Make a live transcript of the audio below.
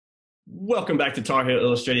Welcome back to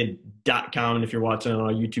TarHillIllustrated.com. And if you're watching on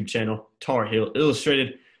our YouTube channel, Tar Heel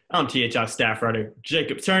Illustrated, I'm THI staff writer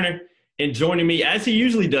Jacob Turner. And joining me, as he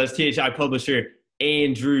usually does, THI publisher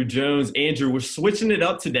Andrew Jones. Andrew, we're switching it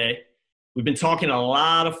up today. We've been talking a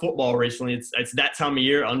lot of football recently. It's that time of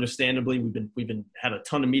year, understandably. We've been had a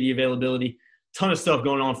ton of media availability, ton of stuff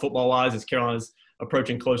going on football-wise as Carolina's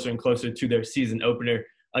approaching closer and closer to their season opener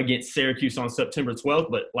against Syracuse on September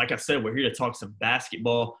 12th. But like I said, we're here to talk some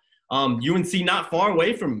basketball. UNC not far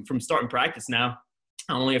away from starting practice now,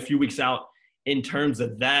 only a few weeks out in terms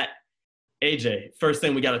of that. AJ, first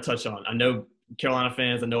thing we got to touch on. I know Carolina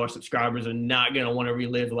fans, I know our subscribers are not going to want to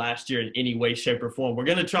relive last year in any way, shape, or form. We're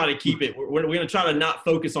going to try to keep it. We're going to try to not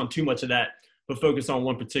focus on too much of that, but focus on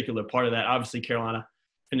one particular part of that. Obviously, Carolina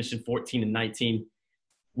finishing 14-19.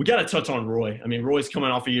 We got to touch on Roy. I mean, Roy's coming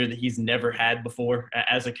off a year that he's never had before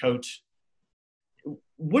as a coach.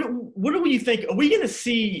 What do you think? Are we going to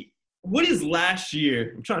see – what is last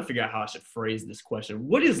year – I'm trying to figure out how I should phrase this question.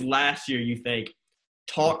 What is last year you think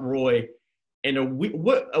taught Roy, and are we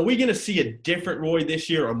going to see a different Roy this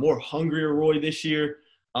year, a more hungrier Roy this year,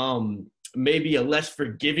 maybe a less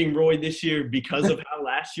forgiving Roy this year because of how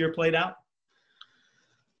last year played out?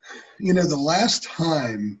 You know, the last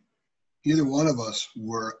time either one of us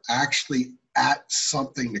were actually at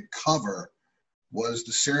something to cover was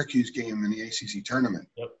the Syracuse game in the ACC tournament.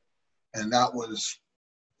 Yep. And that was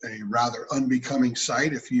a rather unbecoming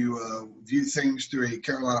sight if you view things through a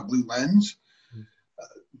Carolina blue lens.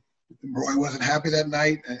 Roy wasn't happy that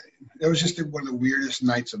night. It was just one of the weirdest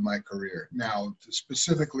nights of my career. Now, to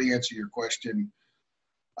specifically answer your question,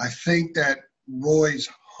 I think that Roy's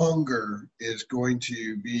hunger is going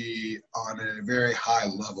to be on a very high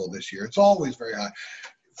level this year. It's always very high.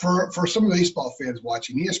 For some of the baseball fans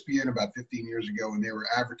watching ESPN about 15 years ago when they were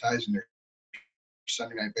advertising their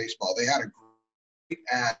Sunday Night Baseball, they had a great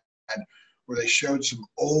ad where they showed some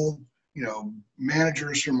old,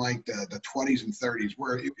 managers from like the 20s and 30s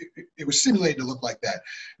where it was simulated to look like that.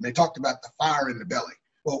 And they talked about the fire in the belly.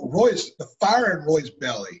 Well, the fire in Roy's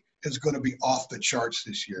belly is going to be off the charts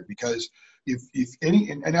this year because if any,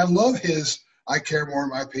 and I love his, I care more in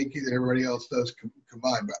my pinky than everybody else does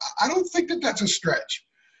combined, but I don't think that that's a stretch.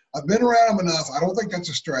 I've been around him enough. I don't think that's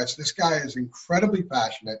a stretch. This guy is incredibly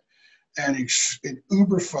passionate and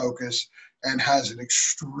uber focused and has an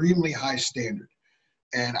extremely high standard.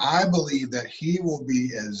 And I believe that he will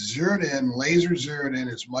be as laser zeroed in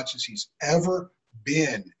as much as he's ever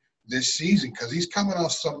been this season because he's coming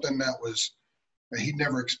off something that he'd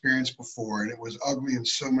never experienced before, and it was ugly in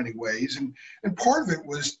so many ways. And part of it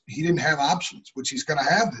was he didn't have options, which he's going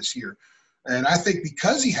to have this year. And I think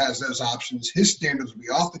because he has those options, his standards will be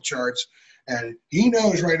off the charts. And he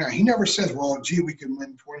knows right now, he never says, well, gee, we can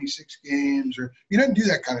win 26 games, or he doesn't do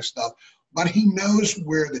that kind of stuff. But he knows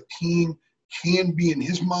where the team can be in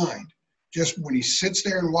his mind just when he sits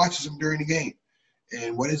there and watches them during the game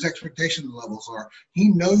and what his expectation levels are. He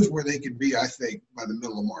knows where they could be, I think, by the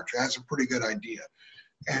middle of March. That's a pretty good idea.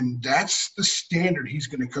 And that's the standard he's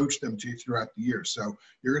going to coach them to throughout the year. So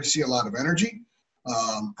you're going to see a lot of energy.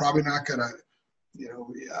 Probably not going to,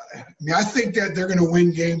 I think that they're going to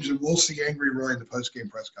win games and we'll see angry Roy in the post-game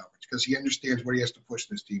press conference because he understands what he has to push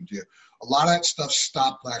this team to. A lot of that stuff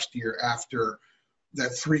stopped last year after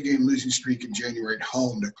that 3-game losing streak in January at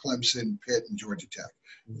home to Clemson, Pitt, and Georgia Tech.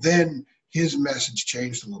 Then his message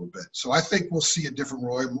changed a little bit. So I think we'll see a different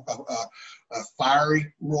Roy, a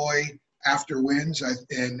fiery Roy after wins,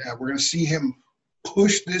 and we're going to see him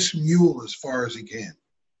push this mule as far as he can.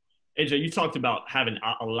 AJ, you talked about having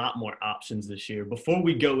a lot more options this year. Before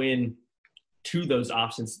we go in to those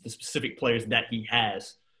options, the specific players that he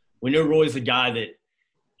has, we know Roy's a guy that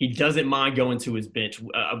he doesn't mind going to his bench.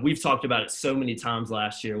 We've talked about it so many times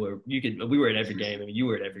last year where we were at every game. I mean, you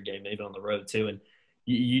were at every game, maybe on the road too. And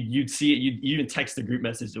you'd see it. You even text the group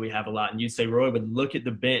message that we have a lot. And you'd say Roy would look at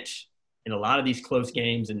the bench in a lot of these close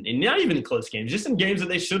games and not even in close games, just in games that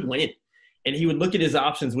they should win. And he would look at his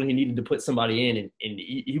options when he needed to put somebody in. And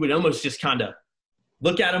he would almost just kind of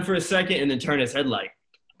look at him for a second and then turn his head like,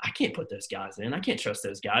 I can't put those guys in. I can't trust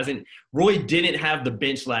those guys. And Roy didn't have the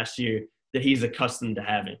bench last year that he's accustomed to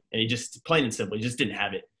having. And he just, plain and simple, he just didn't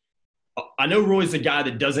have it. I know Roy's a guy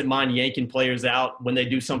that doesn't mind yanking players out when they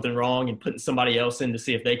do something wrong and putting somebody else in to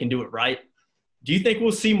see if they can do it right. Do you think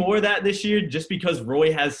we'll see more of that this year just because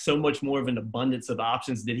Roy has so much more of an abundance of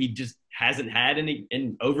options that he just hasn't had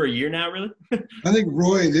in over a year now, really? I think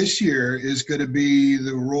Roy this year is going to be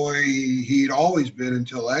the Roy he'd always been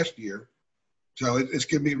until last year. So it's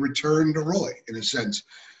going to be return to Roy in a sense.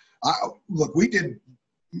 Look, we did –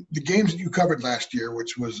 the games that you covered last year,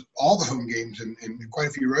 which was all the home games and quite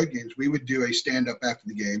a few road games, we would do a stand-up after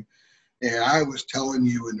the game, And I was telling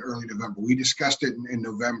you in early November, we discussed it in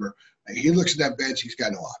November. And he looks at that bench, he's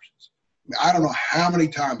got no options. I don't know how many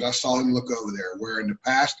times I saw him look over there where in the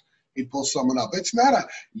past he'd pull someone up. It's not a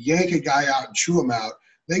yank a guy out and chew him out.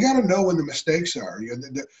 They got to know when the mistakes are. You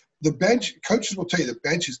know, the bench, coaches will tell you the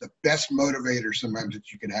bench is the best motivator sometimes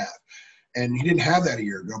that you can have. And he didn't have that a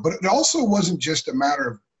year ago. But it also wasn't just a matter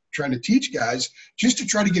of trying to teach guys, just to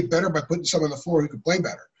try to get better by putting someone on the floor who could play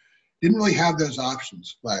better. Didn't really have those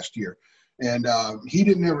options last year. And he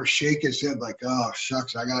didn't ever shake his head like, oh,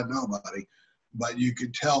 shucks, I got nobody. But you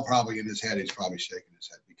could tell probably in his head he's probably shaking his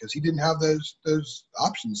head because he didn't have those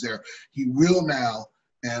options there. He will now,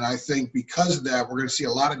 and I think because of that, we're going to see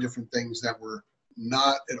a lot of different things that were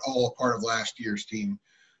not at all a part of last year's team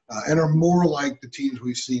and are more like the teams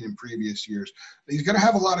we've seen in previous years. He's going to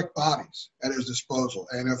have a lot of bodies at his disposal.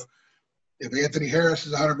 And if Anthony Harris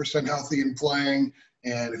is 100% healthy and playing,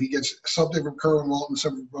 and if he gets something from Kerwin Walton,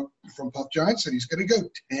 something from Puff Johnson, he's going to go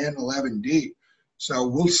 10, 11 deep. So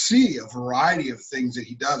we'll see a variety of things that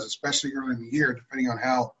he does, especially early in the year, depending on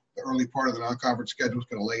how the early part of the non-conference schedule is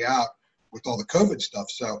going to lay out with all the COVID stuff.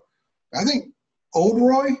 So I think old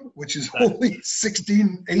Roy, which is only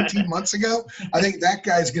 16, 18 months ago, I think that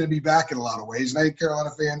guy's going to be back in a lot of ways. And I think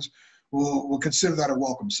Carolina fans will consider that a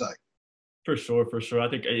welcome sight. For sure, for sure. I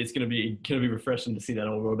think it's going to be refreshing to see that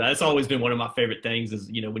old Roy. That's always been one of my favorite things is,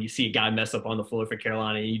 you know, when you see a guy mess up on the floor for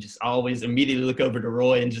Carolina, you just always immediately look over to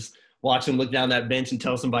Roy and just watch him look down that bench and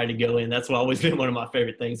tell somebody to go in. That's always been one of my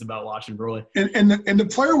favorite things about watching Roy. And the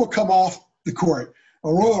player will come off the court.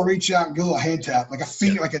 Roy will reach out and give a hand tap, like a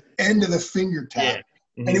finger, like an end of the finger tap. Yeah.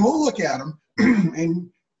 Mm-hmm. And he won't look at him.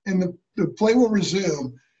 and the play will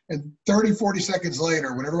resume. And 30, 40 seconds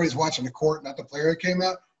later, when everybody's watching the court, not the player that came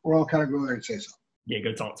out, we're all kind of go there and say something. Yeah,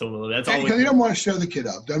 go talk to him a little. That's always because he don't want to show the kid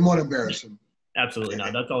up. Doesn't want to embarrass him. Absolutely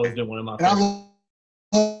not. That's always been one of my favorites.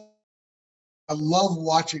 I love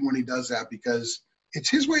watching when he does that because it's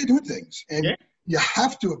his way of doing things. And you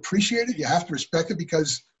have to appreciate it. You have to respect it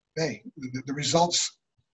because, hey, the results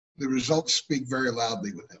speak very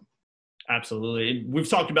loudly with him. Absolutely. We've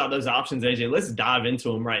talked about those options, AJ. Let's dive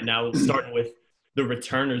into them right now, starting with the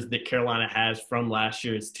returners that Carolina has from last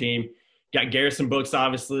year's team. Got Garrison Brooks,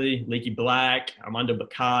 obviously, Leaky Black, Armando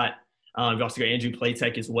Bacot. We've also got Andrew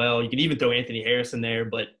Platek as well. You can even throw Anthony Harris in there,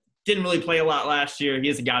 but didn't really play a lot last year. He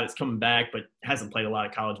is a guy that's coming back, but hasn't played a lot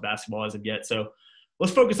of college basketball as of yet. So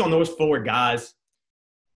let's focus on those four guys.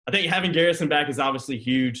 I think having Garrison back is obviously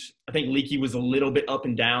huge. I think Leaky was a little bit up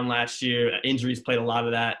and down last year. Injuries played a lot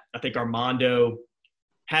of that. I think Armando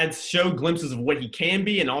had showed glimpses of what he can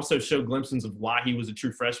be and also showed glimpses of why he was a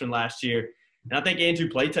true freshman last year. And I think Andrew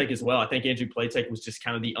Platek as well. I think Andrew Platek was just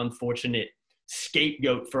kind of the unfortunate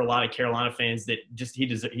scapegoat for a lot of Carolina fans that just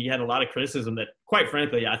he had a lot of criticism that, quite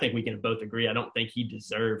frankly, I think we can both agree I don't think he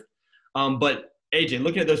deserved. But, AJ,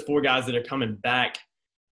 looking at those four guys that are coming back,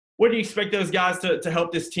 what do you expect those guys to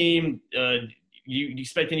help this team? You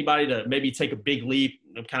expect anybody to maybe take a big leap,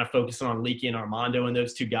 kind of focusing on Leaky and Armando and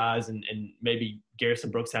those two guys and maybe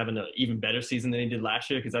Garrison Brooks having an even better season than he did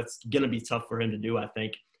last year? Because that's going to be tough for him to do, I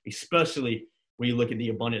think, especially when you look at the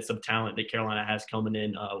abundance of talent that Carolina has coming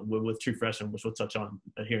in with true freshmen, which we'll touch on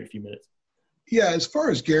here in a few minutes. Yeah, as far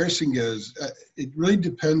as Garrison goes, it really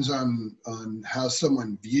depends on how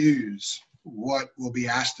someone views what will be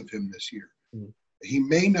asked of him this year. Mm-hmm. He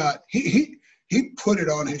may not – he put it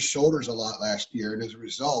on his shoulders a lot last year, and as a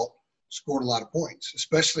result, scored a lot of points,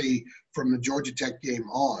 especially from the Georgia Tech game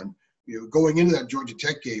on. You know, going into that Georgia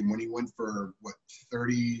Tech game when he went for,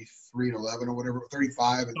 33 and 11 or whatever,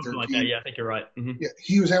 35 and 13. Something like that. Yeah, I think you're right. Mm-hmm. Yeah,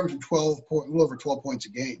 he was averaging a little over 12 points a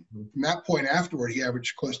game. Mm-hmm. From that point afterward, he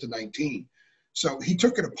averaged close to 19. So he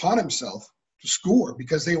took it upon himself to score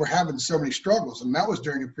because they were having so many struggles, and that was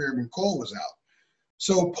during a period when Cole was out.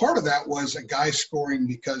 So part of that was a guy scoring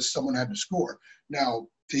because someone had to score. Now,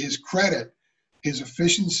 to his credit, his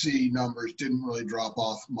efficiency numbers didn't really drop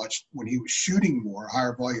off much when he was shooting more,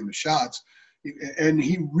 higher volume of shots. And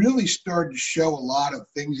he really started to show a lot of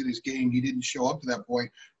things in his game he didn't show up to that point.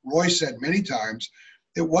 Roy said many times,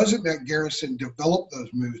 it wasn't that Garrison developed those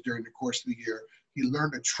moves during the course of the year. He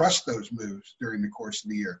learned to trust those moves during the course of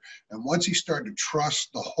the year. And once he started to trust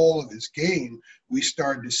the whole of his game, we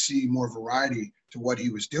started to see more variety to what he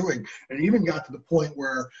was doing. And it even got to the point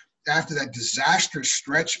where after that disastrous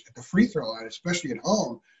stretch at the free throw line, especially at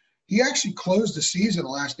home, he actually closed the season the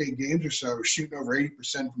last 8 games or so shooting over 80%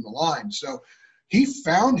 from the line. So he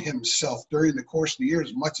found himself during the course of the year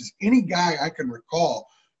as much as any guy I can recall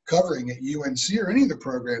covering at UNC or any of the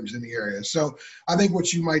programs in the area. So I think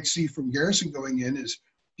what you might see from Garrison going in is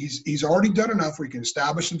he's already done enough where he can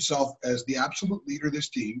establish himself as the absolute leader of this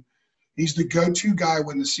team. He's the go-to guy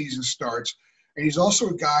when the season starts. And he's also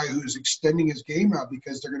a guy who's extending his game out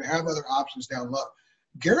because they're going to have other options down low.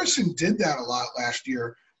 Garrison did that a lot last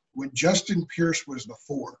year when Justin Pierce was the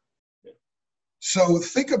 4. So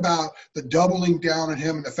think about the doubling down on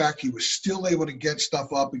him and the fact he was still able to get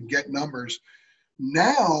stuff up and get numbers.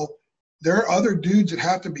 Now there are other dudes that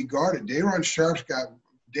have to be guarded. Daron Sharp's got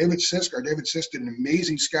David Sisk. David Sisk did an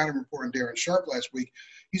amazing scouting report on Daron Sharp last week.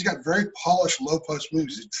 He's got very polished low post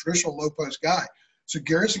moves. He's a traditional low post guy. So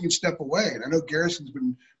Garrison can step away. And I know Garrison's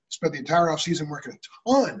spent the entire offseason working a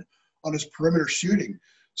ton on his perimeter shooting.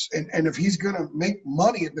 And if he's going to make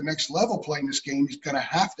money at the next level playing this game, he's going to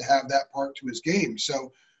have that part to his game.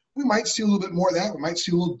 So we might see a little bit more of that. We might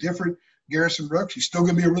see a little different Garrison Brooks. He's still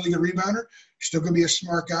going to be a really good rebounder. He's still going to be a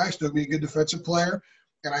smart guy. Still going to be a good defensive player.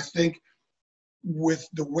 And I think with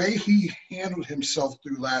the way he handled himself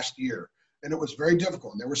through last year, and it was very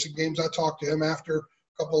difficult. And there were some games I talked to him after a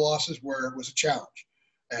couple of losses where it was a challenge.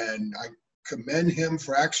 And I commend him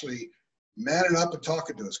for actually manning up and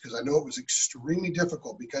talking to us, because I know it was extremely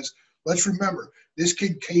difficult. Because let's remember, this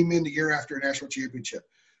kid came in the year after a national championship.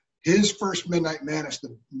 His first Midnight Madness,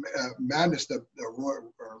 the Roy,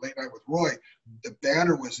 or Late Night with Roy, the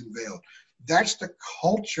banner was unveiled. That's the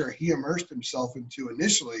culture he immersed himself into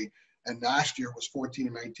initially, and last year was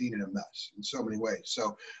 14-19 in a mess in so many ways.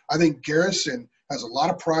 So I think Garrison has a lot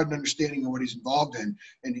of pride and understanding of what he's involved in,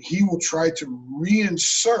 and he will try to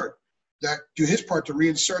reinsert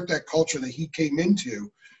that culture that he came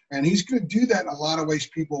into. And he's going to do that in a lot of ways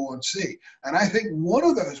people won't see. And I think one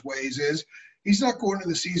of those ways is he's not going into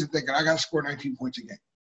the season thinking, I got to score 19 points a game.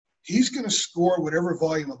 He's going to score whatever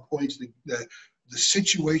volume of points the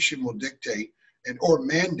situation will dictate or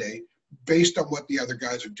mandate based on what the other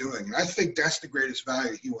guys are doing. And I think that's the greatest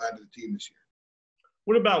value he will add to the team this year.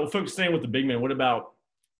 What about, folks staying with the big man, what about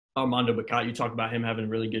Armando Bacot? You talked about him having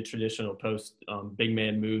really good traditional post big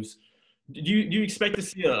man moves. Do you expect to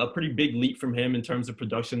see a pretty big leap from him in terms of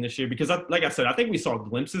production this year? Because, like I said, I think we saw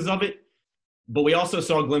glimpses of it, but we also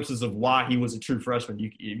saw glimpses of why he was a true freshman.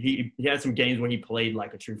 He had some games when he played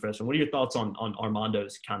like a true freshman. What are your thoughts on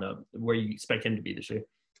Armando's kind of where you expect him to be this year?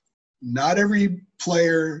 Not every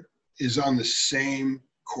player is on the same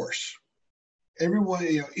course. Everyone,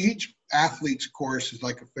 each athlete's course is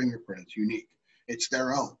like a fingerprint. It's unique. It's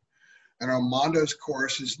their own. And Armando's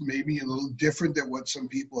course is maybe a little different than what some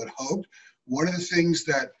people had hoped. One of the things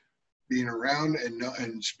that being around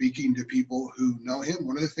and speaking to people who know him,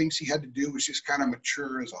 one of the things he had to do was just kind of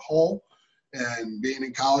mature as a whole, and being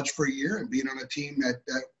in college for a year and being on a team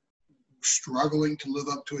that struggling to live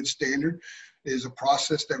up to its standard is a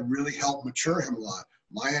process that really helped mature him a lot.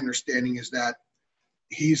 My understanding is that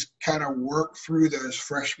he's kind of worked through those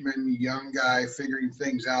freshman young guy figuring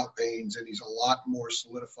things out pains, and he's a lot more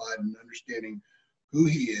solidified in understanding who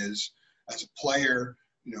he is as a player,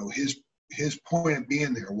 his point of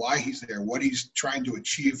being there, why he's there, what he's trying to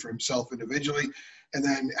achieve for himself individually, and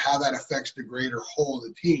then how that affects the greater whole of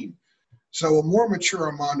the team. So a more mature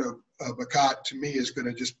Armando Bacot, to me, is going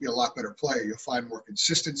to just be a lot better player. You'll find more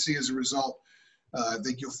consistency as a result. I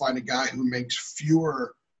think you'll find a guy who makes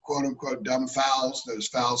fewer quote-unquote dumb fouls, those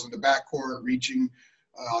fouls in the backcourt, reaching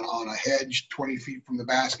on a hedge 20 feet from the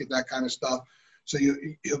basket, that kind of stuff. So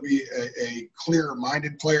he'll be a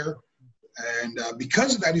clear-minded player. And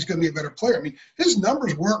because of that, he's going to be a better player. I mean, his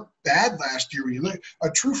numbers weren't bad last year. When you look, a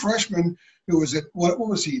true freshman who was at, what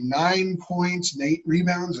was he, 9 points and 8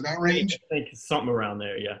 rebounds in that range? I think something around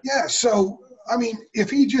there, yeah. Yeah, so, I mean, if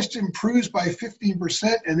he just improves by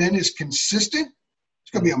 15% and then is consistent,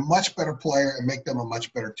 he's going to be a much better player and make them a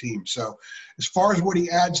much better team. So as far as what he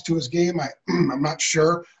adds to his game, I'm not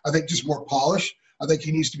sure. I think just more polish. I think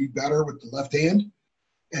he needs to be better with the left hand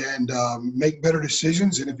and make better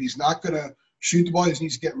decisions. And if he's not going to shoot the ball, he just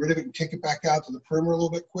needs to get rid of it and kick it back out to the perimeter a little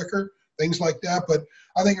bit quicker, things like that. But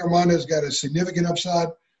I think Armando's got a significant upside.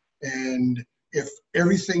 And if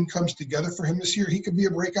everything comes together for him this year, he could be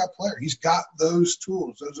a breakout player. He's got those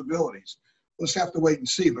tools, those abilities. We'll just have to wait and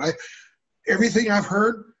see. But everything I've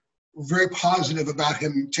heard, very positive about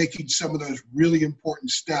him taking some of those really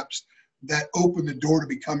important steps that open the door to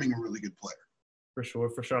becoming a really good player. For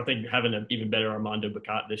sure. I think having an even better Armando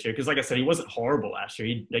Bacot this year, because like I said, he wasn't horrible last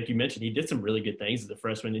year. Like you mentioned, he did some really good things as a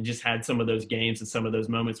freshman and just had some of those games and some of those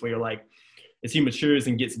moments where you're like, as he matures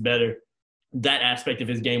and gets better, that aspect of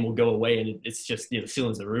his game will go away, and it's just, the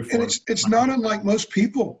ceiling's the roof. And it's not unlike most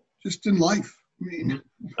people just in life. I mean,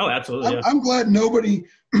 oh, absolutely. Yeah. I'm glad nobody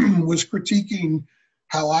was critiquing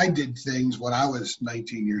how I did things when I was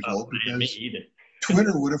 19 years old, because me either.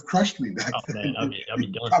 Twitter would have crushed me back then. Man, I'd be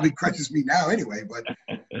done. Probably crushes me now anyway. But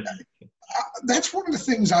that's one of the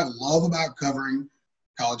things I love about covering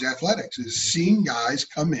college athletics, is seeing guys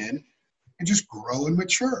come in and just grow and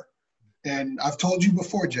mature. And I've told you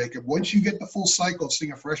before, Jacob, once you get the full cycle of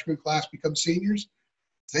seeing a freshman class become seniors,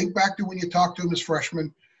 think back to when you talked to them as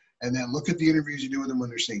freshmen, and then look at the interviews you do with them when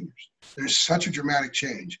they're seniors. There's such a dramatic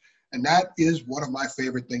change. And that is one of my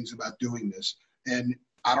favorite things about doing this. And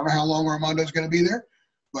I don't know how long Armando's going to be there,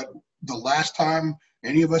 but the last time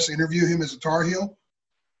any of us interview him as a Tar Heel,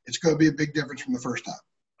 it's going to be a big difference from the first time.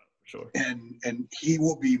 Sure. And he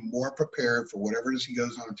will be more prepared for whatever it is he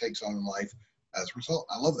goes on and takes on in life as a result.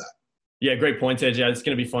 I love that. Yeah, great points, Ed. Yeah, it's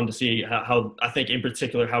going to be fun to see how I think in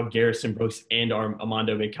particular how Garrison Brooks and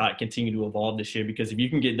Armando Bacot continue to evolve this year, because if you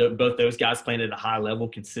can get both those guys playing at a high level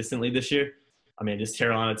consistently this year, I mean, this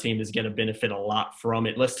Carolina team is going to benefit a lot from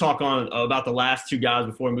it. Let's talk about the last two guys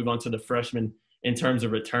before we move on to the freshmen in terms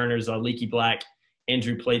of returners, Leaky Black,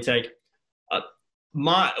 Andrew Platek.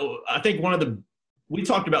 I think we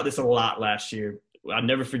talked about this a lot last year. I'll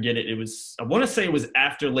never forget it. I want to say it was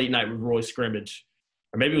after Late Night with Roy scrimmage,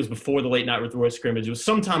 or maybe it was before the Late Night with Roy scrimmage. It was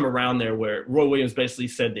sometime around there where Roy Williams basically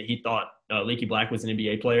said that he thought Leaky Black was an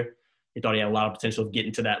NBA player. He thought he had a lot of potential of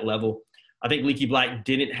getting to that level. I think Leaky Black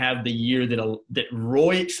didn't have the year that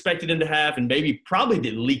Roy expected him to have, and probably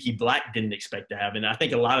that Leaky Black didn't expect to have. And I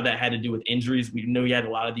think a lot of that had to do with injuries. We knew he had a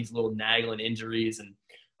lot of these little nagging injuries. And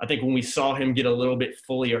I think when we saw him get a little bit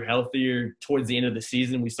fullier, healthier towards the end of the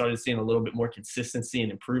season, we started seeing a little bit more consistency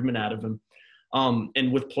and improvement out of him.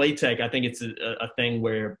 And with Platek, I think it's a thing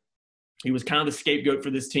where he was kind of the scapegoat for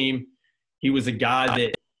this team. He was a guy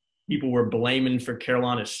that people were blaming for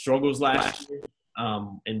Carolina's struggles last year.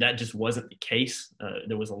 And that just wasn't the case.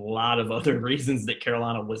 There was a lot of other reasons that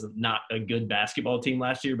Carolina was not a good basketball team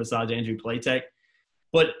last year besides Andrew Platek.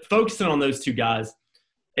 But focusing on those two guys,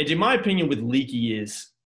 AJ, my opinion with Leaky is,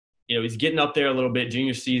 he's getting up there a little bit,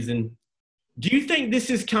 junior season. Do you think this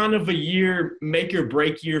is kind of a year, make or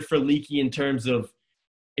break year for Leaky in terms of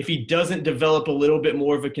if he doesn't develop a little bit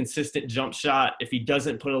more of a consistent jump shot, if he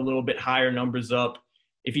doesn't put a little bit higher numbers up,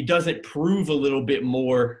 if he doesn't prove a little bit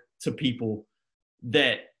more to people,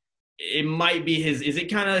 that it might be is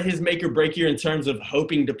it kind of his make or break year in terms of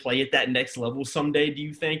hoping to play at that next level someday, do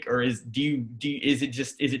you think? Or is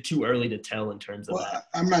it too early to tell in terms of that?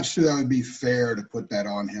 I'm not sure that would be fair to put that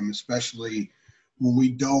on him, especially when we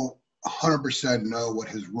don't 100% know what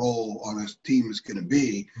his role on his team is going to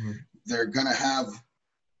be. Mm-hmm. They're going to have,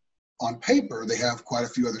 on paper, they have quite a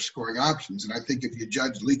few other scoring options. And I think if you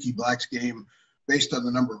judge Leaky Black's game based on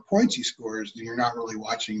the number of points he scores, then you're not really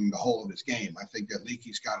watching the whole of his game. I think that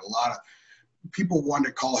Leaky's got a lot of – people want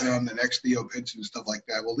to call him the next Theo Pinson and stuff like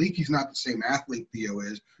that. Well, Leaky's not the same athlete Theo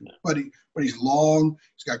is, no. but he's long.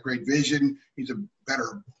 He's got great vision. He's a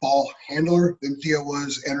better ball handler than Theo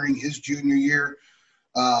was entering his junior year.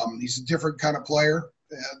 He's a different kind of player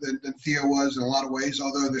than Theo was in a lot of ways,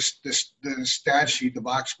 although the stat sheet, the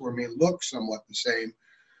box score may look somewhat the same.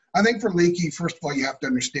 I think for Leaky, first of all, you have to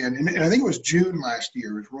understand, and I think it was June last year,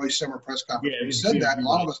 it was Roy's summer press conference. Yeah, he said that, and a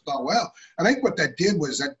lot of us thought, well, I think what that did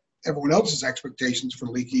was that everyone else's expectations for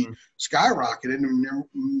Leaky skyrocketed. And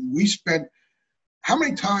we spent – how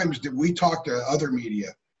many times did we talk to other media,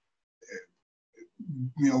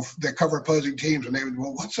 that cover opposing teams, and they would,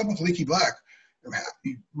 well, what's up with Leaky Black?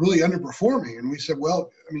 He's really underperforming. And we said,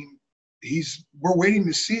 well, I mean, we're waiting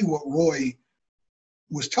to see what Roy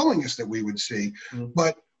was telling us that we would see. Mm-hmm.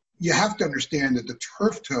 But you have to understand that the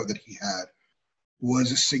turf toe that he had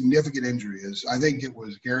was a significant injury. As I think it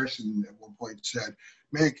was Garrison at one point said,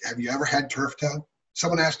 man, have you ever had turf toe?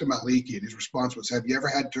 Someone asked him about Leaky, and his response was, have you ever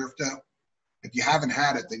had turf toe? If you haven't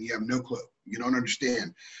had it, then you have no clue. You don't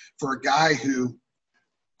understand. For a guy who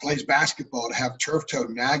plays basketball to have turf toe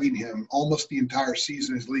nagging him almost the entire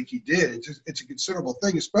season as Leaky did, it's a considerable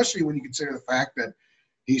thing, especially when you consider the fact that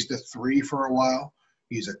he's the 3 for a while.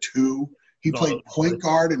 He's a 2. He played point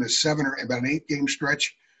guard in about an 8-game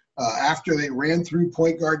stretch after they ran through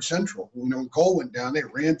point guard central. When Cole went down, they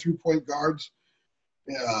ran through point guards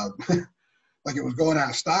like it was going out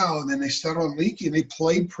of style, and then they settled on Leaky, and they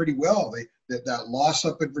played pretty well. That loss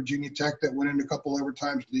up at Virginia Tech that went into a couple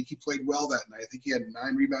overtimes, Leaky played well that night. I think he had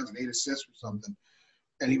 9 rebounds and 8 assists or something,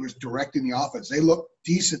 and he was directing the offense. They looked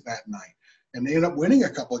decent that night, and they ended up winning a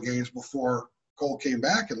couple of games before Cole came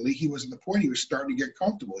back, and Leaky was at the point he was starting to get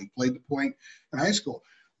comfortable. He played the point in high school.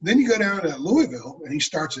 Then you go down to Louisville, and he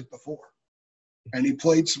starts at the 4, and he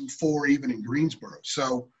played some 4 even in Greensboro.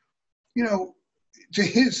 So,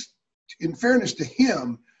 in fairness to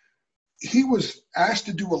him, he was asked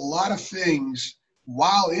to do a lot of things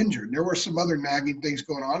while injured. There were some other nagging things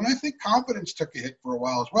going on, and I think confidence took a hit for a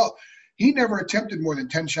while as well. He never attempted more than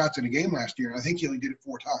 10 shots in a game last year, and I think he only did it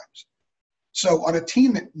 4 times. So on a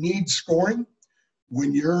team that needs scoring,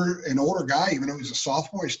 when you're an older guy, even though he's a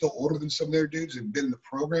sophomore, he's still older than some of their dudes and been in the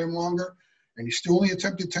program longer, and he still only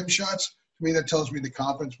attempted 10 shots. To me, that tells me the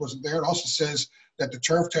confidence wasn't there. It also says that the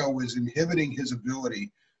turf toe was inhibiting his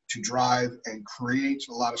ability to drive and create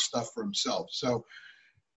a lot of stuff for himself. So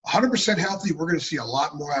 100% healthy, we're going to see a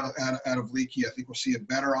lot more out of Leakey. I think we'll see a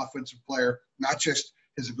better offensive player, not just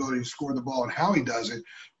his ability to score the ball and how he does it,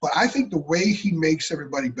 but I think the way he makes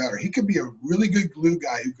everybody better. He could be a really good glue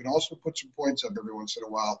guy who can also put some points up every once in a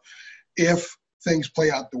while if things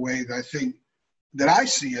play out the way that I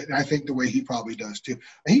see it, and I think the way he probably does too.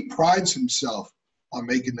 And he prides himself on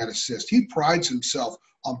making that assist. He prides himself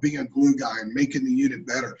on being a glue guy and making the unit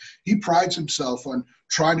better. He prides himself on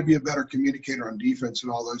trying to be a better communicator on defense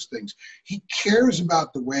and all those things. He cares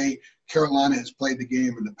about the way Carolina has played the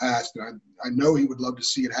game in the past, and I know he would love to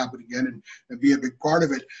see it happen again and be a big part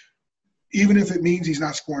of it, even if it means he's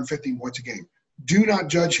not scoring 15 points a game. Do not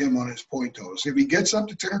judge him on his point totals. If he gets up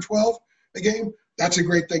to 10 or 12 a game, that's a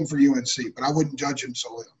great thing for UNC, but I wouldn't judge him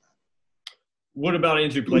solely on that. What about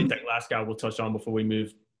Andrew Platek, last guy we'll touch on before we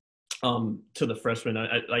move to the freshman?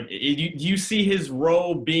 Do you see his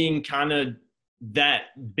role being kind of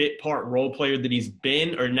that bit part role player that he's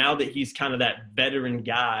been, or now that he's kind of that veteran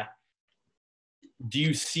guy, do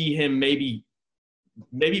you see him maybe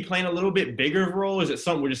playing a little bit bigger of a role? Or is it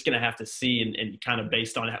something we're just going to have to see and kind of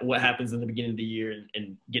based on what happens in the beginning of the year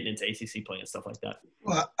and getting into ACC play and stuff like that?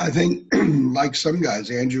 Well, I think like some guys,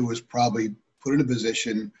 Andrew was probably put in a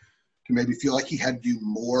position to maybe feel like he had to do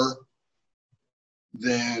more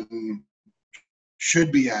than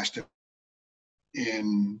should be asked of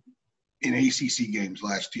in ACC games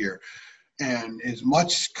last year. And as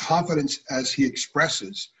much confidence as he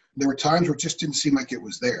expresses, there were times where it just didn't seem like it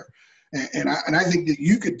was there. And I think that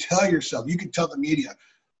you could tell yourself, you could tell the media,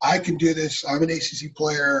 I can do this. I'm an ACC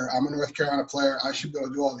player. I'm a North Carolina player. I should be able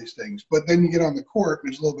to do all these things. But then you get on the court,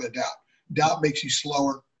 and there's a little bit of doubt. Doubt makes you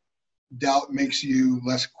slower. Doubt makes you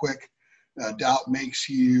less quick. Doubt makes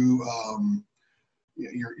you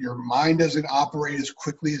your mind doesn't operate as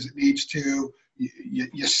quickly as it needs to.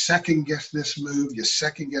 You second guess this move. You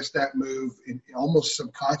second guess that move, almost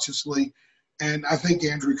subconsciously. And I think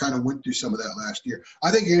Andrew kind of went through some of that last year.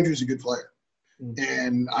 I think Andrew's a good player.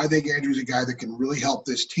 And I think Andrew's a guy that can really help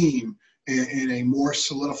this team in a more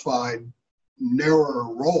solidified,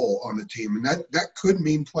 narrower role on the team. And that could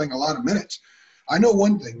mean playing a lot of minutes. I know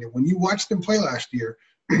one thing, that when you watched them play last year,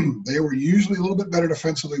 they were usually a little bit better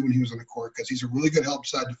defensively when he was on the court because he's a really good help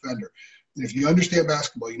side defender. And if you understand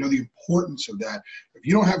basketball, you know the importance of that. If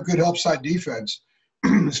you don't have good help side defense,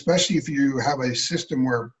 especially if you have a system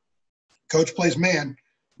where coach plays man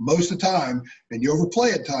most of the time and you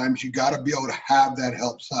overplay at times, you got to be able to have that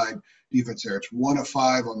help side defense there. It's 1 of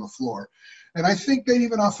 5 on the floor. And I think that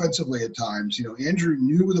even offensively at times, Andrew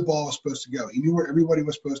knew where the ball was supposed to go. He knew where everybody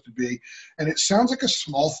was supposed to be. And it sounds like a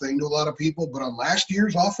small thing to a lot of people, but on last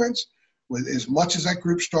year's offense, with as much as that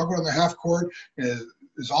group struggled on the half court,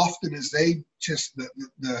 as often as they just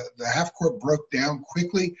the half court broke down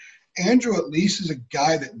quickly, Andrew at least is a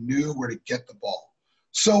guy that knew where to get the ball.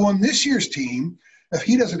 So on this year's team, if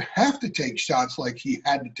he doesn't have to take shots like he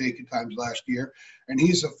had to take at times last year, and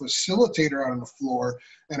he's a facilitator out on the floor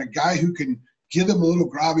and a guy who can give them a little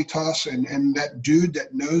gravitas and that dude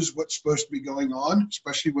that knows what's supposed to be going on,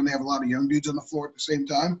 especially when they have a lot of young dudes on the floor at the same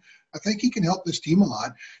time, I think he can help this team a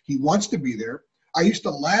lot. He wants to be there. I used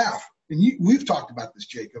to laugh, and we've talked about this,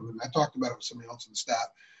 Jacob, and I talked about it with somebody else on the staff.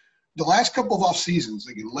 The last couple of off seasons,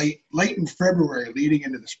 like late in February leading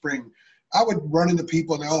into the spring, I would run into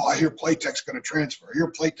people and I hear Platek's going to transfer. I hear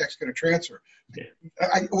Platek's going to transfer. Yeah.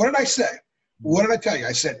 What did I say? What did I tell you?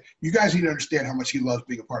 I said, you guys need to understand how much he loves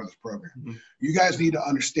being a part of this program. Mm-hmm. You guys need to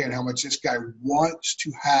understand how much this guy wants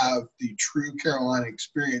to have the true Carolina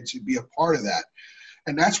experience and be a part of that.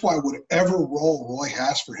 And that's why whatever role Roy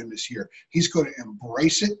has for him this year, he's going to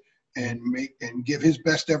embrace it and give his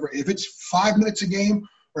best ever. If it's 5 minutes a game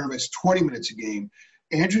or if it's 20 minutes a game,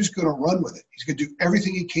 Andrew's going to run with it. He's going to do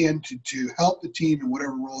everything he can to help the team in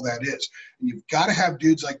whatever role that is. And you've got to have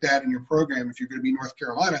dudes like that in your program if you're going to be North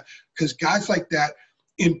Carolina, because guys like that,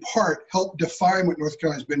 in part, help define what North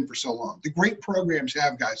Carolina's been for so long. The great programs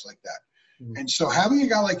have guys like that. Mm-hmm. And so having a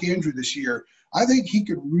guy like Andrew this year, I think he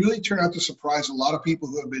could really turn out to surprise a lot of people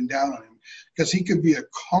who have been down on him, because he could be a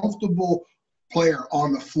comfortable player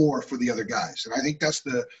on the floor for the other guys. And I think that's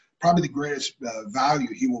probably the greatest value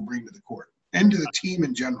he will bring to the court and to the team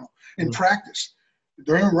in general. In practice,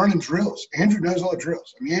 they're running drills. Andrew knows all the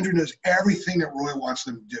drills. I mean, Andrew knows everything that Roy wants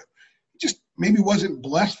them to do. He just maybe wasn't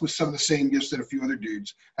blessed with some of the same gifts that a few other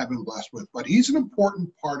dudes have been blessed with. But he's an important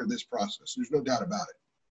part of this process. There's no doubt about it.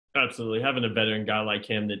 Absolutely. Having a veteran guy like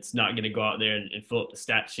him that's not going to go out there and fill up the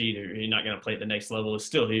stat sheet, or you're not going to play at the next level, is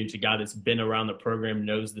still huge. A guy that's been around the program,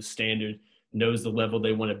 knows the standard, knows the level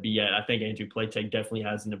they want to be at. I think Andrew Platek definitely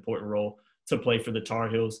has an important role to play for the Tar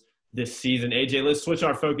Heels this season. AJ, let's switch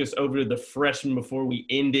our focus over to the freshmen before we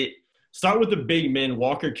end it. Start with the big men,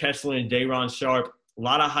 Walker Kessler and Day'Ron Sharpe. A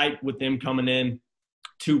lot of hype with them coming in.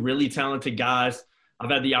 Two really talented guys. I've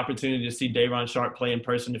had the opportunity to see Day'Ron Sharpe play in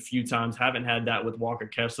person a few times. Haven't had that with Walker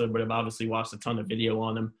Kessler, but I've obviously watched a ton of video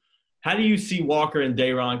on him. How do you see Walker and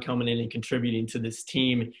Day'Ron coming in and contributing to this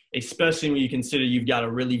team, especially when you consider you've got a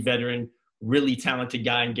really veteran, really talented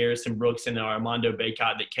guy in Garrison Brooks and Armando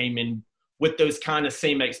Bacot that came in with those kind of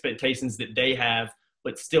same expectations that they have,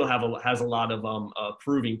 but still has a lot of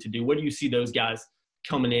proving to do? What do you see those guys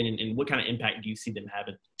coming in, and what kind of impact do you see them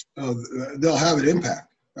having? They'll have an impact.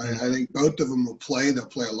 I think both of them will play. They'll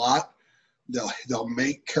play a lot. They'll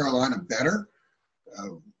make Carolina better.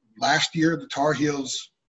 Last year, the Tar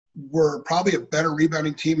Heels were probably a better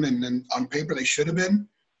rebounding team than on paper they should have been,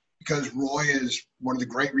 because Roy is one of the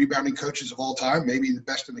great rebounding coaches of all time, maybe the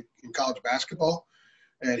best in college basketball,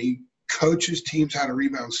 and he coaches teams how to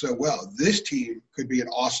rebound so well. This team could be an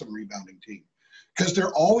awesome rebounding team because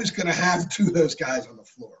they're always going to have two of those guys on the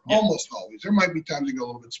floor, almost always. There might be times they go a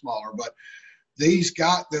little bit smaller, but he's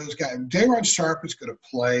got those guys. Day'Ron Sharpe is going to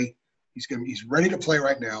play. He's ready to play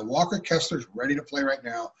right now. Walker Kessler's ready to play right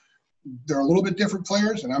now. They're a little bit different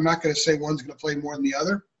players, and I'm not going to say one's going to play more than the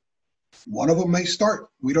other. One of them may start.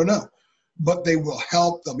 We don't know. But they will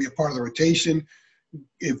help. They'll be a part of the rotation.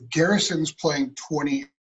 If Garrison's playing 20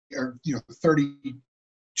 or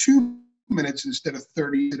 32 minutes instead of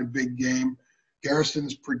 30 in a big game,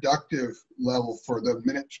 Garrison's productive level for the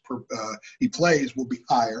minutes he plays will be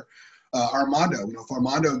higher. Armando, if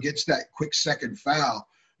Armando gets that quick second foul,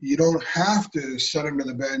 you don't have to set him to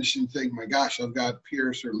the bench and think, my gosh, I've got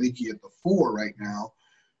Pierce or Leakey at the 4 right now,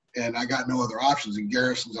 and I got no other options, and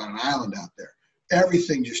Garrison's on an island out there.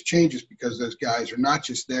 Everything just changes because those guys are not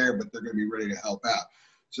just there, but they're going to be ready to help out.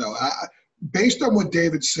 So based on what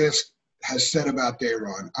David Sisk has said about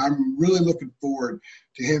Day'Ron, I'm really looking forward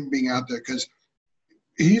to him being out there because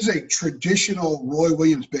he's a traditional Roy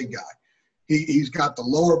Williams big guy. He's got the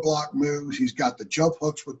lower block moves. He's got the jump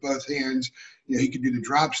hooks with both hands. He can do the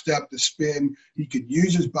drop step, the spin. He could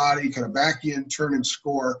use his body, kind of back in, turn and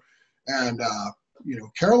score. And,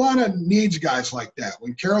 Carolina needs guys like that.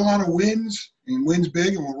 When Carolina wins and wins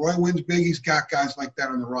big, and when Roy wins big, he's got guys like that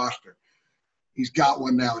on the roster. He's got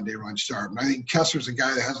one now in Day'Ron Sharpe. And I think Kessler's a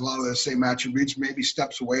guy that has a lot of those same attributes, maybe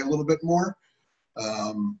steps away a little bit more.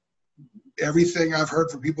 Everything I've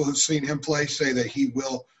heard from people who've seen him play say that he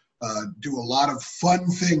will do a lot of fun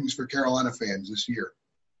things for Carolina fans this year.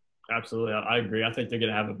 Absolutely. I agree. I think they're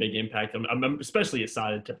going to have a big impact. I'm especially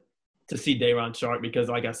excited to see Day'Ron Sharpe because,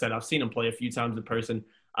 like I said, I've seen him play a few times in person.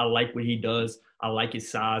 I like what he does. I like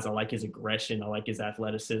his size. I like his aggression. I like his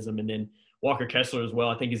athleticism. And then Walker Kessler as well,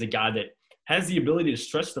 I think, is a guy that has the ability to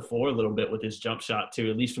stretch the floor a little bit with his jump shot too,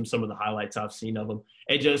 at least from some of the highlights I've seen of him.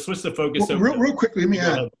 AJ, switch the focus. Real quickly, let me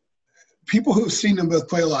add. People who've seen them both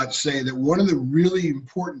play a lot say that one of the really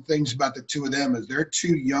important things about the two of them is they're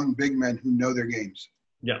two young big men who know their games.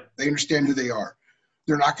 Yeah. They understand who they are.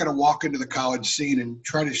 They're not going to walk into the college scene and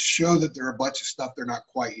try to show that they're a bunch of stuff they're not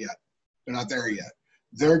quite yet. They're not there yet.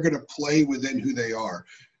 They're going to play within who they are.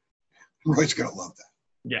 Roy's going to love that.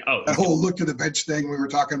 Yeah. Oh, that whole look to the bench thing we were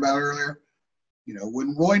talking about earlier.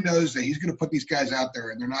 When Roy knows that he's going to put these guys out there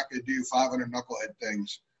and they're not going to do 500 knucklehead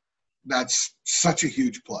things, that's such a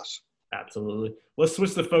huge plus. Absolutely. Let's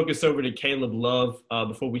switch the focus over to Caleb Love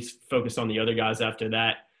before we focus on the other guys after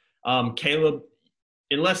that. Caleb,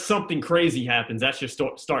 unless something crazy happens, that's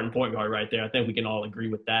your starting point guard right there. I think we can all agree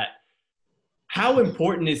with that. How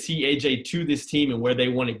important is he, AJ, to this team and where they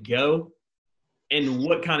want to go? And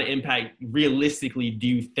what kind of impact realistically do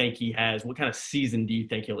you think he has? What kind of season do you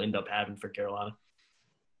think he'll end up having for Carolina?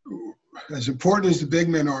 As important as the big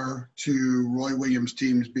men are to Roy Williams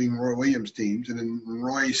teams being Roy Williams teams, and then when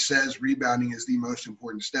Roy says rebounding is the most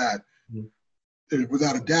important stat,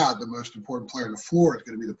 without a doubt, the most important player on the floor is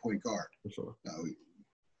going to be the point guard. For sure.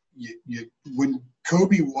 When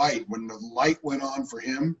Kobe White, when the light went on for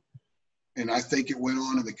him, and I think it went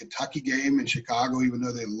on in the Kentucky game in Chicago, even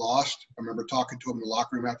though they lost. I remember talking to him in the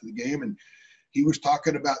locker room after the game, and he was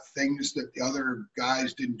talking about things that the other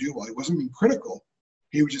guys didn't do well. He wasn't being critical.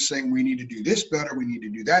 He was just saying, we need to do this better. We need to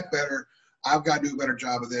do that better. I've got to do a better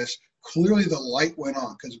job of this. Clearly the light went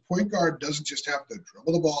on because a point guard doesn't just have to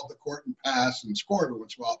dribble the ball up the court and pass and score every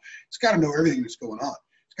once in a while. It's got to know everything that's going on.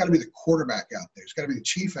 It's got to be the quarterback out there. It's got to be the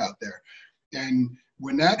chief out there. And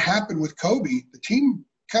when that happened with Kobe, the team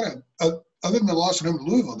kind of other than the loss at home to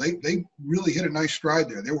Louisville, they really hit a nice stride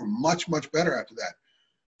there. They were much, much better after that.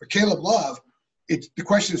 For Caleb Love, the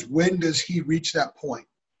question is, when does he reach that point?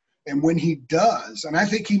 And when he does, and I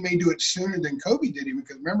think he may do it sooner than Kobe did, even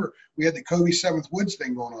because remember, we had the Kobe Seventh Woods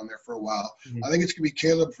thing going on there for a while. Mm-hmm. I think it's going to be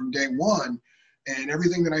Caleb from day one. And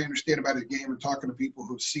everything that I understand about his game and talking to people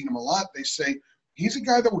who've seen him a lot, they say he's a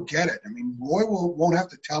guy that will get it. I mean, Roy won't have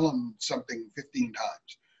to tell him something 15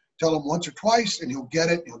 times. Tell him once or twice, and he'll get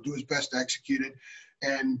it. And he'll do his best to execute it.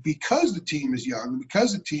 And because the team is young,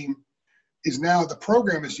 because the team is now, the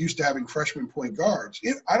program is used to having freshman point guards,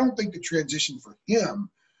 I don't think the transition for him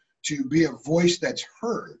to be a voice that's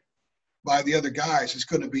heard by the other guys is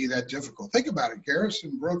going to be that difficult. Think about it.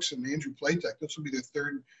 Garrison Brooks and Andrew Platek, this will be their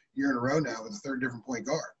third year in a row now with a third different point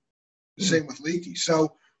guard. The same with Leaky.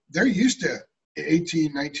 So they're used to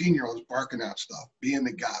 18, 19-year-olds barking out stuff, being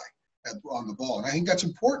the guy on the ball. And I think that's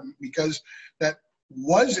important because that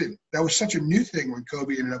was such a new thing when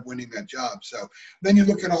Kobe ended up winning that job. So then you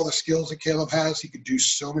look at all the skills that Caleb has. He could do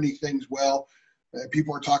so many things well.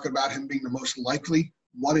 People are talking about him being the most likely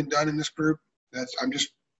one and done in this group. I'm just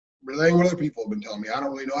relaying what other people have been telling me. I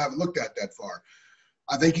don't really know. I haven't looked at that far.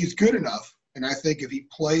 I think he's good enough, and I think if he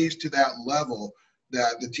plays to that level,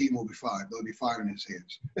 that the team will be fine. They'll be fine in his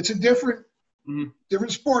hands. It's a different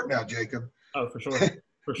sport now, Jacob. Oh, for sure.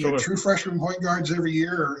 For sure. True freshman point guards every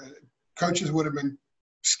year. Coaches would have been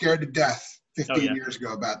scared to death 15 years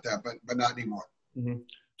ago about that, but not anymore. Mm-hmm.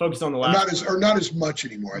 Focus on the last. Not as much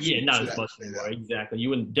anymore. Not as much anymore. Exactly.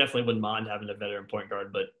 You definitely wouldn't mind having a veteran point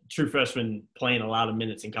guard, but true freshmen playing a lot of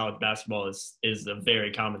minutes in college basketball is a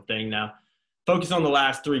very common thing now. Focus on the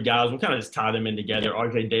last three guys. We'll kind of just tie them in together.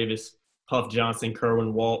 R.J. Davis, Puff Johnson,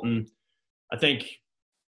 Kerwin Walton. I think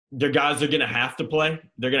they're guys that are going to have to play.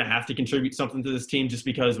 They're going to have to contribute something to this team just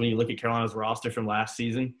because when you look at Carolina's roster from last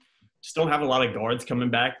season, just don't have a lot of guards coming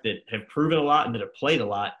back that have proven a lot and that have played a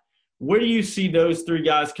lot. Where do you see those three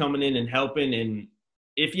guys coming in and helping? And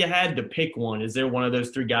if you had to pick one, is there one of those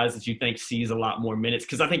three guys that you think sees a lot more minutes?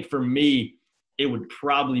 Because I think for me, it would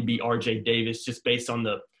probably be R.J. Davis just based on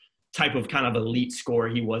the type of kind of elite scorer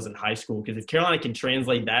he was in high school. Because if Carolina can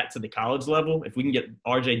translate that to the college level, if we can get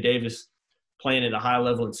R.J. Davis playing at a high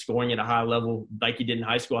level and scoring at a high level like he did in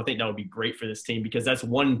high school, I think that would be great for this team because that's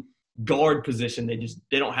one guard position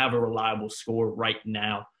they don't have a reliable scorer right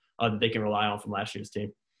now that they can rely on from last year's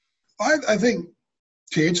team. I think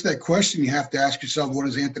to answer that question, you have to ask yourself, what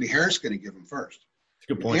is Anthony Harris going to give them first? That's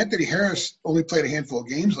a good point. Anthony Harris only played a handful of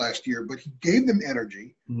games last year, but he gave them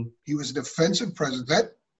energy. Mm-hmm. He was a defensive presence.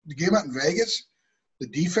 The game out in Vegas, the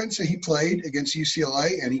defense that he played against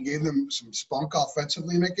UCLA, and he gave them some spunk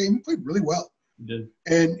offensively in that game. He played really well. He did.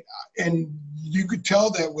 And you could tell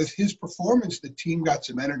that with his performance, the team got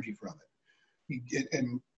some energy from it.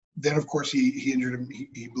 And then, of course, he injured him.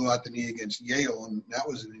 He blew out the knee against Yale, and that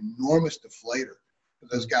was an enormous deflator.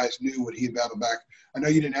 Those guys knew what he had battled back. I know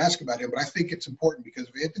you didn't ask about him, but I think it's important because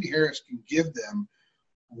if Anthony Harris can give them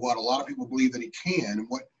what a lot of people believe that he can, and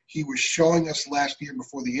what he was showing us last year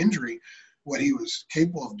before the injury, what he was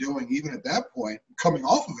capable of doing even at that point, coming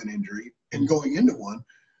off of an injury and going into one,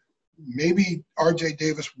 maybe R.J.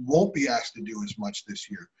 Davis won't be asked to do as much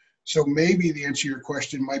this year. So maybe the answer to your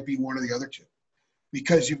question might be one of the other two.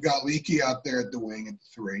 Because you've got Leaky out there at the wing at the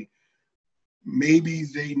three. Maybe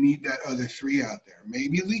they need that other three out there.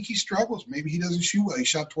 Maybe Leaky struggles. Maybe he doesn't shoot well. He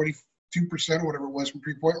shot 22% or whatever it was from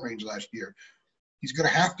three-point range last year. He's going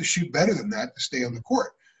to have to shoot better than that to stay on the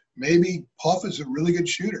court. Maybe Puff is a really good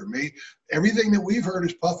shooter. Everything that we've heard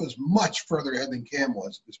is Puff is much further ahead than Cam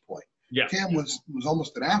was at this point. Yeah. Cam was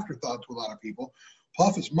almost an afterthought to a lot of people.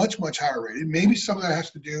 Puff is much, much higher rated. Maybe some of that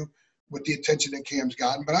has to do with the attention that Cam's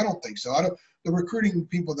gotten, but I don't think so. The recruiting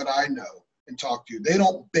people that I know and talk to, they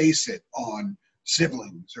don't base it on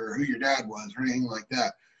siblings or who your dad was or anything like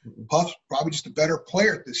that. Mm-hmm. Puff's probably just a better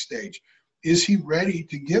player at this stage. Is he ready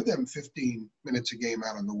to give them 15 minutes a game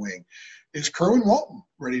out on the wing? Is Kerwin Walton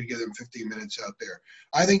ready to give them 15 minutes out there?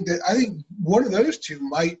 I think one of those two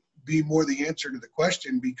might be more the answer to the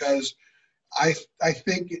question because I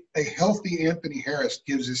think a healthy Anthony Harris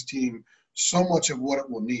gives his team so much of what it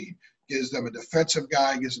will need. Gives them a defensive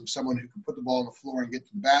guy, gives them someone who can put the ball on the floor and get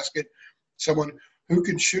to the basket, someone who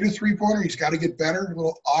can shoot a three-pointer. He's got to get better, a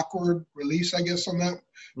little awkward release, I guess, on that.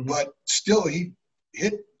 Mm-hmm. But still, he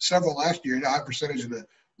hit several last year, a high percentage in the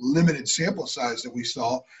limited sample size that we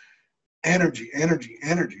saw. Energy.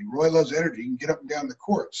 Roy loves energy. He can get up and down the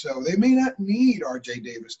court. So they may not need R.J.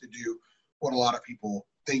 Davis to do what a lot of people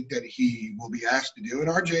think that he will be asked to do. And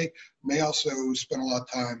R.J. may also spend a lot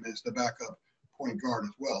of time as the backup point guard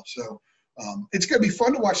as well. So it's going to be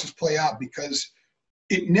fun to watch this play out because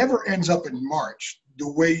it never ends up in March.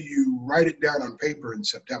 the way you write it down on paper in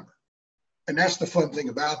September. And that's the fun thing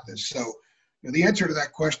about this. So, you know, the answer to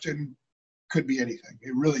that question could be anything.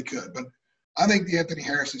 It really could. But I think the Anthony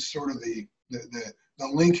Harris is sort of the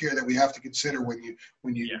link here that we have to consider when you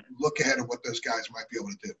look ahead at what those guys might be able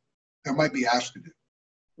to do, or might be asked to do.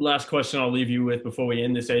 Last question I'll leave you with before we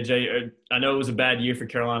end this, AJ. I know it was a bad year for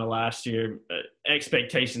Carolina last year.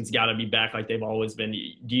 Expectations got to be back like they've always been.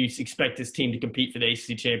 Do you expect this team to compete for the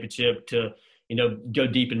ACC championship, to, you know, go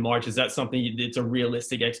deep in March? Is that something that's a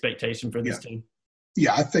realistic expectation for this team?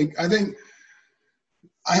 Yeah, I think I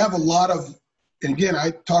have a lot of, and again, I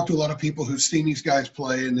talk to a lot of people who've seen these guys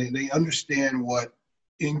play, and they understand what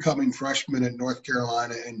incoming freshmen at North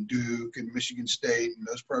Carolina and Duke and Michigan State and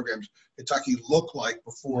those programs, Kentucky, look like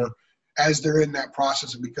before, as they're in that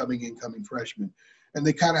process of becoming incoming freshmen. And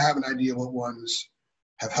they kind of have an idea what ones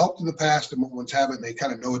have helped in the past and what ones haven't, and they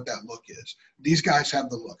kind of know what that look is. These guys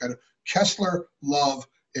have the look. Kessler, Love,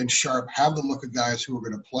 and Sharp have the look of guys who are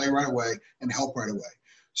going to play right away and help right away.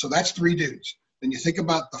 So that's 3 dudes. Then you think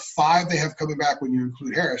about the 5 they have coming back when you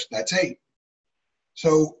include Harris, that's 8.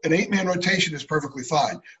 So an 8-man rotation is perfectly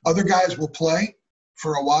fine. Other guys will play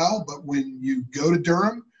for a while, but when you go to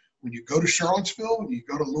Durham, when you go to Charlottesville, when you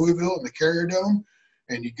go to Louisville in the Carrier Dome,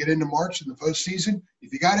 and you get into March in the postseason,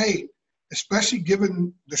 if you got 8, especially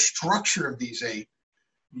given the structure of these 8,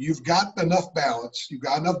 you've got enough balance. You've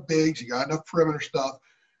got enough bigs. You got enough perimeter stuff.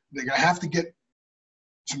 They're going to have to get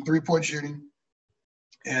some 3-point shooting,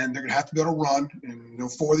 and they're going to have to be able to run. And, you know,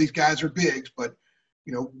 4 of these guys are bigs, but,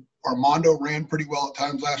 you know, Armando ran pretty well at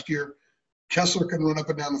times last year. Kessler can run up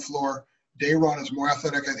and down the floor. Dayron is more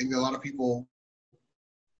athletic, I think, than a lot of people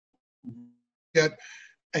get.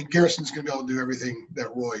 And Garrison's going to be able to do everything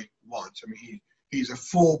that Roy wants. I mean, he's a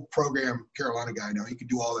full program Carolina guy now. He can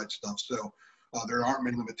do all that stuff. So there aren't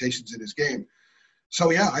many limitations in his game.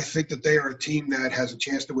 So, yeah, I think that they are a team that has a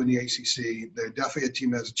chance to win the ACC. They're definitely a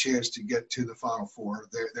team that has a chance to get to the Final Four.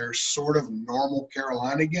 They're sort of normal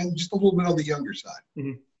Carolina again, just a little bit on the younger side.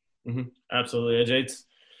 Absolutely, AJ.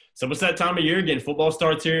 So it's that time of year again. Football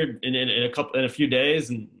starts here in a few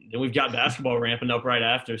days, and then we've got basketball ramping up right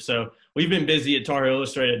after. So we've been busy at Tar Heel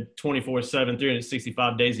Illustrated 24/7,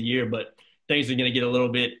 365 days a year, but things are going to get a little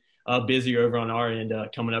bit busier over on our end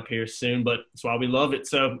coming up here soon, but that's why we love it.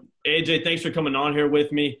 So, AJ, thanks for coming on here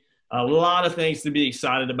with me. A lot of things to be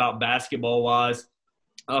excited about basketball-wise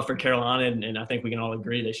for Carolina, and I think we can all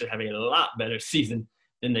agree they should have a lot better season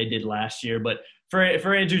than they did last year. But for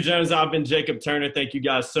Andrew Jones, I've been Jacob Turner. Thank you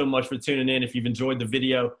guys so much for tuning in. If you've enjoyed the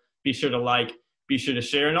video, be sure to like, be sure to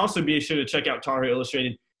share, and also be sure to check out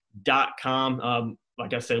TarHeelIllustrated.com.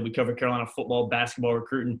 Like I said, we cover Carolina football, basketball,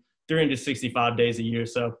 recruiting 365 days a year.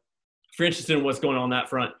 So if you're interested in what's going on that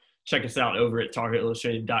front, check us out over at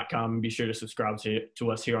TarHeelIllustrated.com, and be sure to subscribe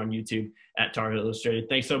to us here on YouTube at Tar Heel Illustrated.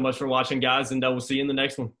 Thanks so much for watching, guys, and we'll see you in the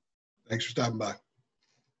next one. Thanks for stopping by.